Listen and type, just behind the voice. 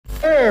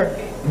Where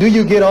do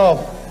you get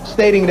off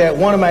stating that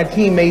one of my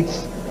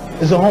teammates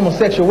is a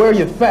homosexual? Where are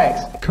your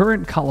facts?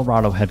 Current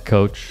Colorado head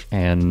coach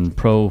and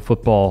Pro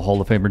Football Hall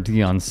of Famer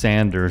Deion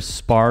Sanders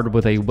sparred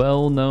with a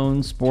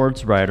well-known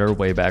sports writer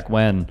way back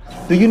when.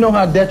 Do you know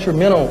how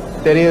detrimental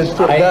that is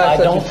to a guy I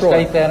such don't as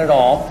Troy? state that at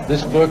all.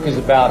 This book is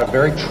about a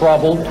very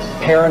troubled,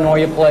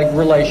 paranoia-plagued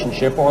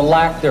relationship, or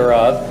lack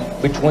thereof,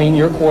 between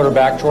your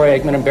quarterback, Troy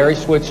Aikman, and Barry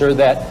Switzer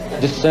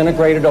that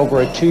disintegrated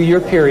over a 2-year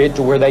period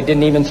to where they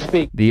didn't even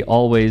speak. The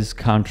always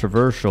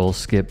controversial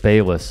Skip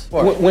Bayless.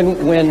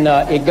 When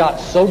it got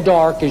so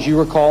dark, as you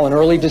recall, in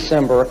early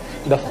December,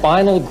 the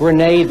final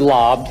grenade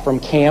lobbed from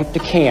camp to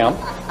camp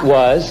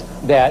was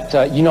that,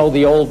 you know,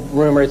 the old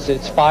rumor,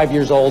 it's 5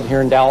 years old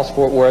here in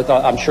Dallas-Fort Worth,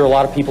 I'm sure a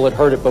lot of people had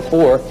heard it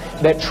before,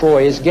 that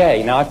Troy is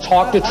gay. Now, I've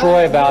talked to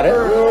Troy about it.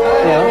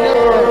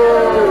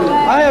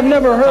 I have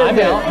never heard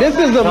that. This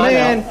is a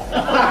man.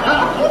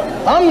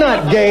 I'm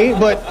not gay,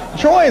 but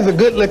Troy is a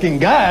good-looking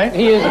guy.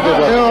 He is a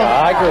good-looking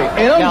guy. I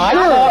agree. And I'm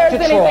sure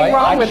there's anything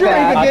wrong with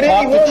that. He could get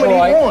any woman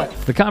he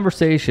wants. The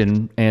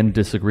conversation and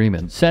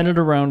disagreement centered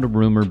around a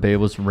rumor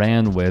Bayless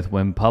ran with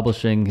when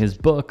publishing his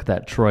book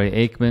that Troy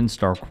Aikman,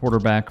 star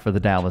quarterback for the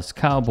Dallas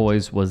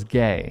Cowboys, was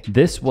gay.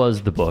 This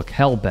was the book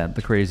Hellbent,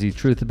 the crazy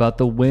truth about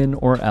the win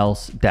or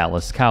else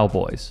Dallas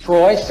Cowboys.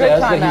 Troy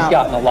says that he's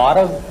gotten a lot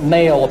of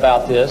mail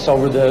about this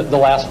over the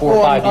last 4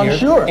 or 5 years. I'm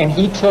sure. And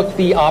he took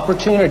the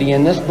opportunity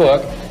in this book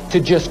to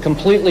just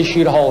completely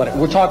shoot a hole in it.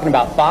 We're talking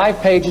about 5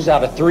 pages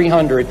out of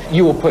 300.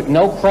 You will put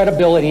no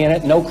credibility in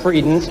it, no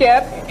credence.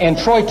 Skip. And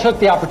Troy took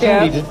the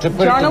opportunity to put it to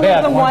bed.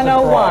 Journalism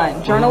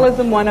 101.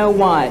 Journalism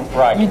 101.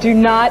 Right. You do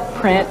not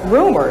print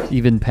rumors.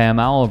 Even Pam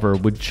Oliver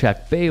would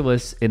check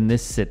Bayless in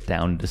this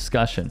sit-down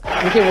discussion.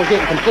 Okay, we're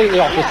getting completely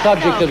off the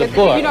subject of the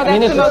book. You know, I mean,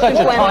 this is such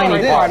a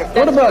tiny part.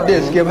 What about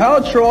this, Skip? How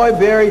Troy,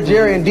 Barry,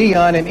 Jerry, and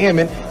Deion, and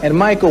Emmett, and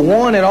Michael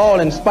won it all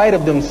in spite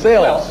of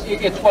themselves? Well,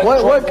 it's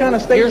what kind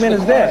of statement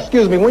is that?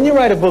 Excuse me, when you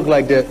write a book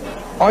like that,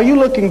 are you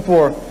looking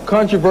for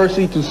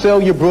controversy to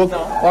sell your book? No.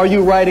 Are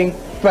you writing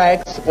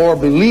facts or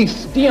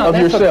beliefs Deion, of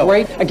that's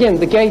yourself? again,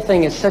 the gay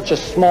thing is such a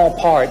small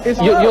part. It's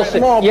not a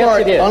small part, yes,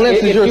 it is. unless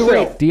it's If you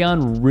yourself.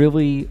 Deion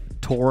really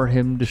tore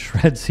him to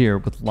shreds here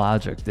with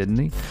logic, didn't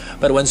he?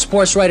 But when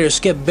sports writer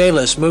Skip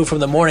Bayless moved from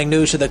the morning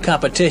news to the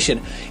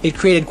competition, it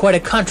created quite a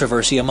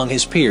controversy among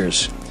his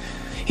peers.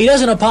 He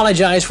doesn't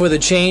apologize for the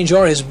change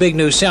or his big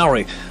new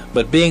salary,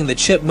 but being the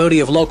Chip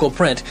Moody of local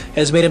print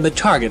has made him the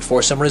target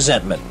for some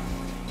resentment.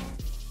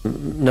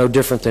 No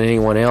different than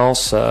anyone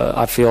else.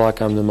 I feel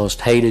like I'm the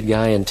most hated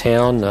guy in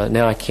town.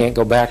 Now I can't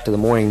go back to the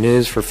morning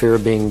news for fear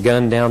of being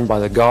gunned down by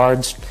the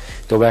guards.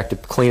 Go back to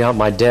clean out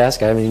my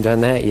desk. I haven't even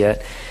done that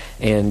yet.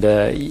 And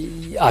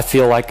I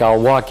feel like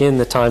I'll walk in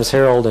the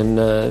Times-Herald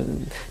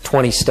and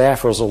 20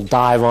 staffers will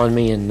dive on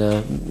me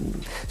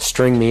and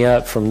string me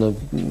up from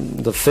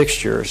the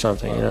fixture or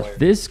something. You know?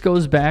 This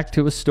goes back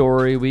to a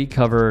story we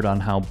covered on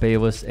how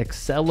Bayless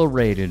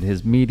accelerated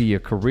his media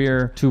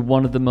career to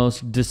one of the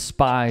most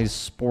despised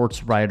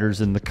sports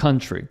writers in the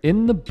country.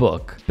 In the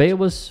book,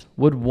 Bayless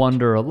would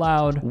wonder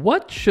aloud,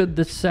 what should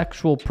the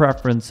sexual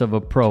preference of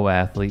a pro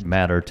athlete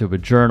matter to a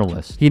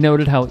journalist? He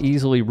noted how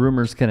easily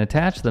rumors can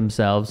attach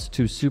themselves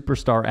to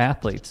superstar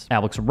athletes.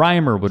 Alex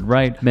Reimer would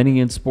write, many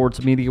in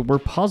sports media were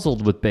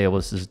puzzled with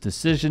Bayless's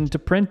decision to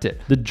print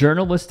it. The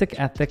journalistic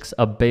ethics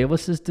of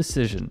Bayless's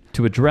decision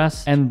to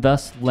address and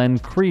thus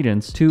lend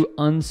credence to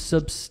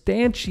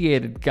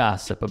unsubstantiated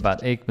gossip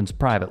about Aikman's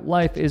private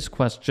life is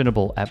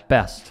questionable at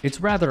best.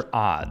 It's rather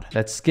odd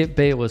that Skip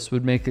Bayless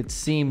would make it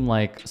seem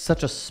like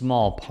such a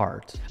small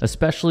part,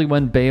 especially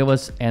when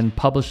Bayless and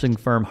publishing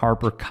firm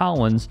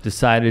HarperCollins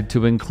decided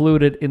to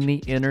include it in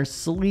the inner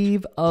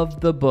sleeve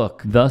of the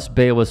book. Thus,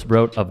 Bayless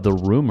wrote of the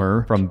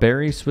rumor from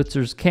Barry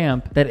Switzer's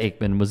camp that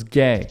Aikman was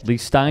gay. Lee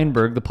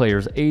Steinberg, the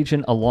player's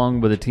agent,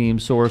 along with a team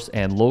source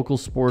and local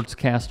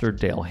sportscaster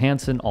Dale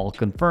Hansen, all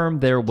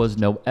confirmed there was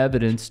no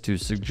evidence to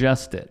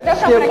suggest it.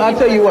 Skip, I'll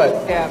tell you what.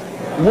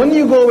 When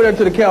you go over there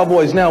to the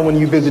Cowboys now, when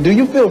you visit, do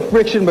you feel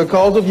friction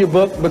because of your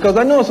book? Because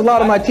I notice a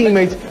lot of my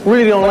teammates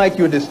really don't like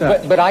you at this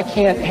time. But I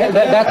can't,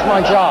 that's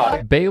my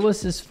job.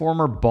 Bayless's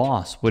former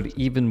boss would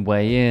even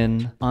weigh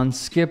in on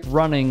Skip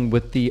running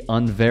with the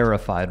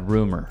unverified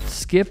rumor.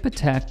 Skip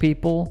attacked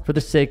people for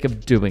the sake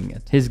of doing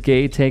it. His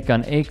gay take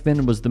on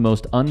Aikman was the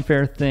most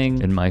unfair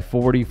thing in my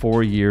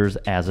 44 years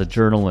as a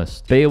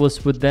journalist.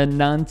 Bayless would then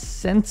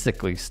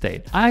nonsensically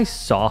state, I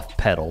soft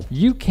pedal.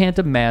 You can't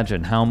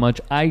imagine how much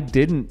I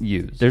didn't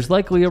use. There's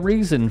likely a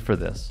reason for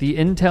this. The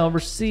intel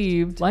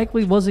received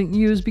likely wasn't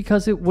used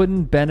because it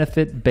wouldn't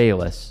benefit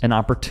Bayless, an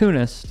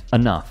opportunist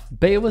enough.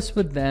 Bayless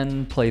would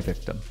then play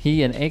victim.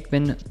 He and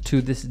Aikman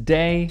to this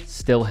day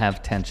still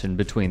have tension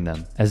between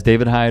them. As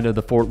David Hyde of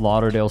the Fort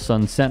Lauderdale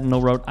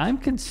Sun-Sentinel wrote, I'm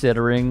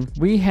considering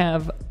we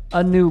have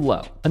a new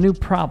low, a new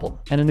problem,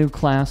 and a new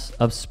class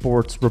of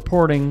sports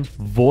reporting,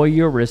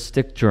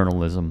 voyeuristic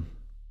journalism.